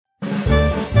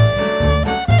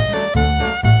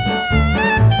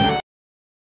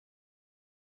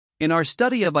In our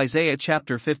study of Isaiah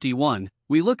chapter 51,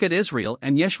 we look at Israel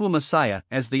and Yeshua Messiah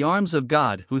as the arms of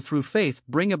God who through faith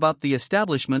bring about the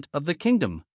establishment of the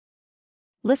kingdom.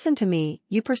 Listen to me,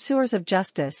 you pursuers of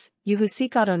justice, you who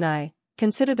seek Adonai,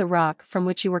 consider the rock from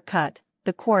which you were cut,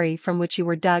 the quarry from which you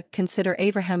were dug. Consider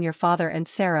Abraham your father and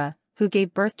Sarah, who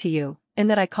gave birth to you, in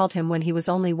that I called him when he was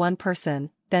only one person,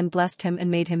 then blessed him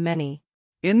and made him many.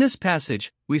 In this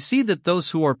passage, we see that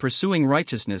those who are pursuing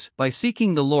righteousness by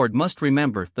seeking the Lord must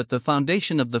remember that the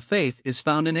foundation of the faith is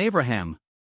found in Abraham.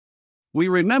 We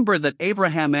remember that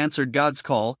Abraham answered God's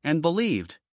call and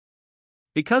believed.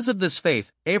 Because of this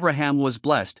faith, Abraham was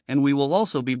blessed, and we will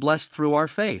also be blessed through our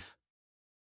faith.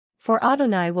 For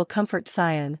Adonai will comfort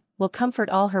Zion, will comfort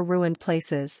all her ruined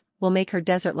places, will make her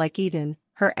desert like Eden,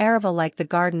 her Arava like the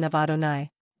garden of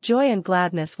Adonai. Joy and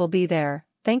gladness will be there,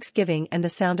 thanksgiving and the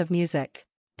sound of music.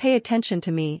 Pay attention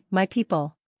to me, my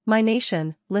people. My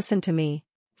nation, listen to me.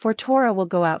 For Torah will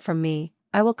go out from me,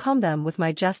 I will calm them with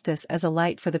my justice as a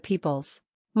light for the peoples.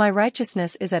 My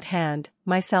righteousness is at hand,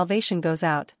 my salvation goes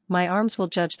out, my arms will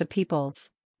judge the peoples.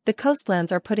 The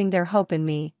coastlands are putting their hope in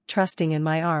me, trusting in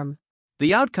my arm.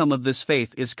 The outcome of this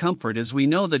faith is comfort, as we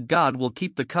know that God will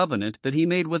keep the covenant that he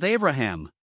made with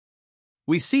Abraham.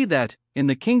 We see that, in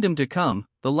the kingdom to come,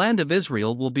 the land of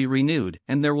Israel will be renewed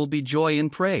and there will be joy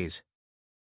and praise.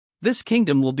 This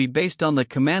kingdom will be based on the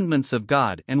commandments of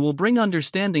God and will bring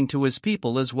understanding to his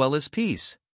people as well as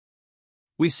peace.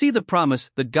 We see the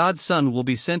promise that God's Son will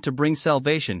be sent to bring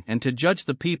salvation and to judge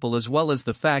the people, as well as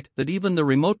the fact that even the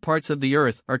remote parts of the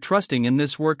earth are trusting in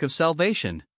this work of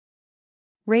salvation.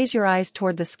 Raise your eyes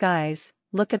toward the skies,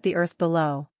 look at the earth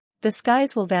below. The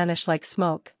skies will vanish like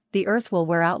smoke, the earth will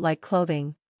wear out like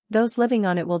clothing. Those living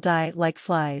on it will die like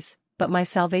flies, but my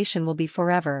salvation will be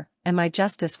forever, and my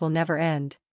justice will never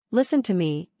end. Listen to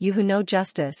me, you who know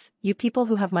justice, you people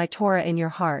who have my Torah in your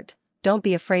heart. Don't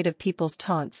be afraid of people's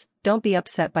taunts, don't be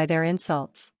upset by their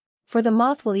insults. For the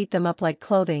moth will eat them up like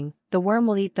clothing, the worm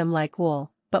will eat them like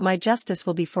wool, but my justice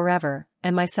will be forever,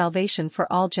 and my salvation for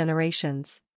all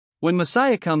generations. When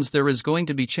Messiah comes, there is going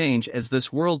to be change as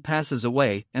this world passes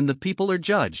away and the people are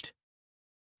judged.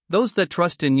 Those that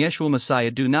trust in Yeshua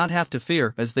Messiah do not have to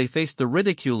fear as they face the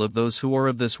ridicule of those who are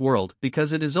of this world,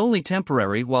 because it is only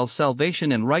temporary, while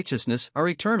salvation and righteousness are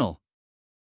eternal.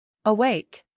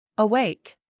 Awake!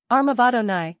 Awake! Arm of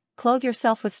Adonai, clothe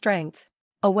yourself with strength.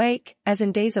 Awake, as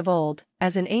in days of old,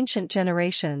 as in ancient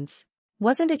generations.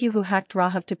 Wasn't it you who hacked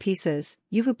Rahab to pieces,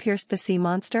 you who pierced the sea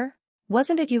monster?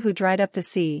 Wasn't it you who dried up the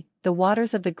sea, the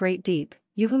waters of the great deep,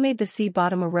 you who made the sea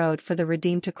bottom a road for the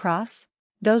redeemed to cross?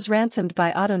 Those ransomed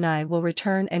by Adonai will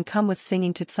return and come with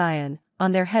singing to Zion,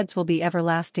 on their heads will be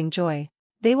everlasting joy.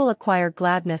 They will acquire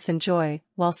gladness and joy,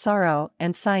 while sorrow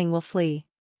and sighing will flee.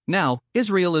 Now,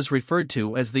 Israel is referred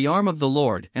to as the arm of the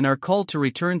Lord and are called to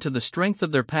return to the strength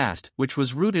of their past, which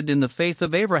was rooted in the faith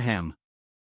of Abraham.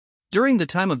 During the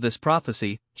time of this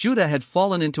prophecy, Judah had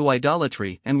fallen into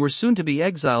idolatry and were soon to be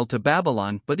exiled to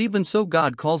Babylon, but even so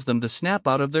God calls them to snap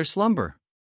out of their slumber.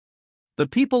 The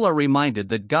people are reminded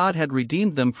that God had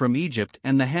redeemed them from Egypt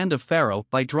and the hand of Pharaoh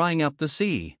by drying up the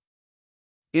sea.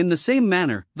 In the same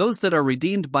manner, those that are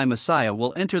redeemed by Messiah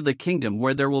will enter the kingdom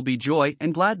where there will be joy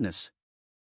and gladness.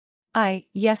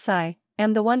 Yes, I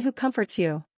am the one who comforts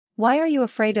you. Why are you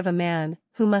afraid of a man,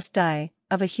 who must die,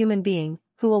 of a human being,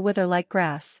 who will wither like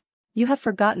grass? You have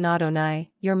forgotten Adonai,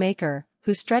 your Maker,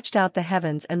 who stretched out the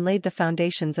heavens and laid the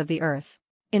foundations of the earth.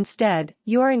 Instead,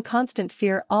 you are in constant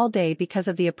fear all day because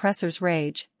of the oppressor's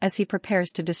rage, as he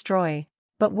prepares to destroy.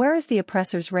 But where is the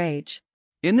oppressor's rage?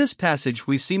 In this passage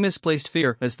we see misplaced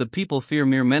fear, as the people fear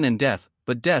mere men and death,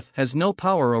 but death has no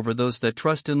power over those that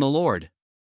trust in the Lord.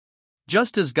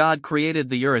 Just as God created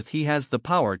the earth, he has the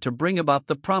power to bring about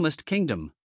the promised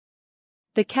kingdom.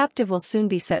 The captive will soon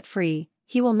be set free,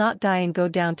 he will not die and go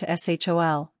down to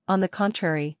Sheol, on the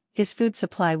contrary, his food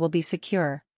supply will be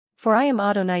secure. For I am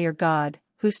Adonai your God,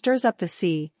 who stirs up the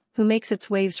sea, who makes its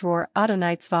waves roar.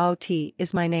 Adonai Tzvaot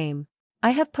is my name. I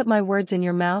have put my words in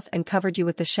your mouth and covered you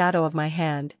with the shadow of my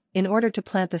hand, in order to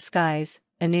plant the skies,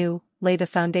 anew, lay the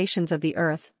foundations of the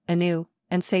earth, anew,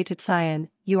 and say to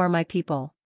Zion, you are my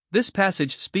people. This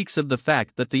passage speaks of the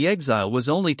fact that the exile was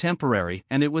only temporary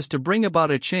and it was to bring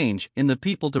about a change in the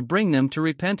people to bring them to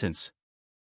repentance.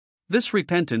 This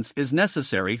repentance is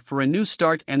necessary for a new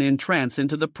start and entrance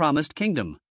into the promised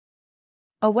kingdom.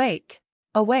 Awake!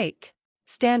 Awake!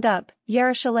 Stand up,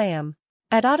 Yerushalayim!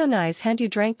 At Adonai's hand you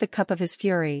drank the cup of his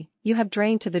fury, you have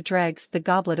drained to the dregs the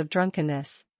goblet of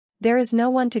drunkenness. There is no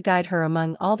one to guide her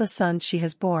among all the sons she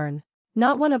has borne.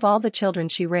 Not one of all the children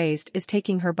she raised is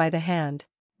taking her by the hand.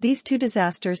 These two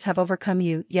disasters have overcome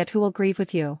you, yet who will grieve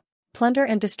with you? Plunder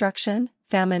and destruction,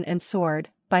 famine and sword,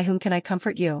 by whom can I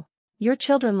comfort you? Your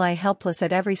children lie helpless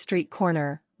at every street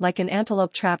corner, like an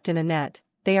antelope trapped in a net.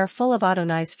 They are full of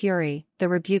Adonai's fury, the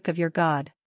rebuke of your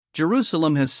God.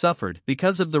 Jerusalem has suffered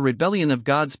because of the rebellion of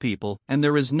God's people, and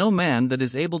there is no man that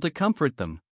is able to comfort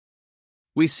them.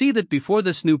 We see that before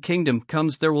this new kingdom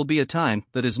comes there will be a time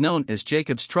that is known as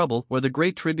Jacob's trouble or the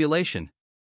Great Tribulation.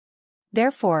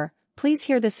 Therefore, please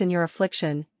hear this in your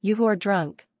affliction, you who are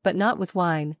drunk, but not with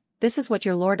wine. This is what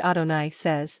your Lord Adonai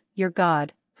says, your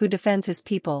God, who defends his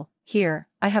people. Here,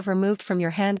 I have removed from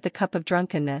your hand the cup of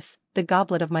drunkenness, the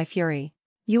goblet of my fury.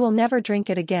 You will never drink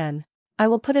it again. I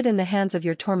will put it in the hands of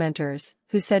your tormentors,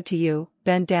 who said to you,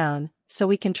 bend down, so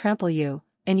we can trample you,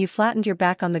 and you flattened your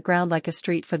back on the ground like a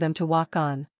street for them to walk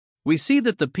on. We see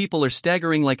that the people are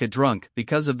staggering like a drunk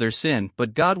because of their sin,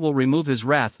 but God will remove his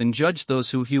wrath and judge those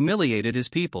who humiliated his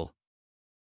people.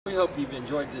 We hope you've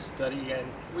enjoyed this study, and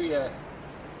we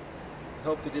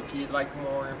hope that if you'd like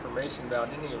more information about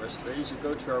any of our studies, you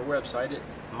go to our website at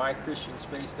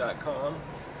mychristianspace.com,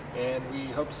 and we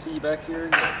hope to see you back here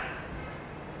again.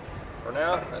 For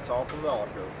now, that's all from the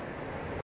Olive Grove.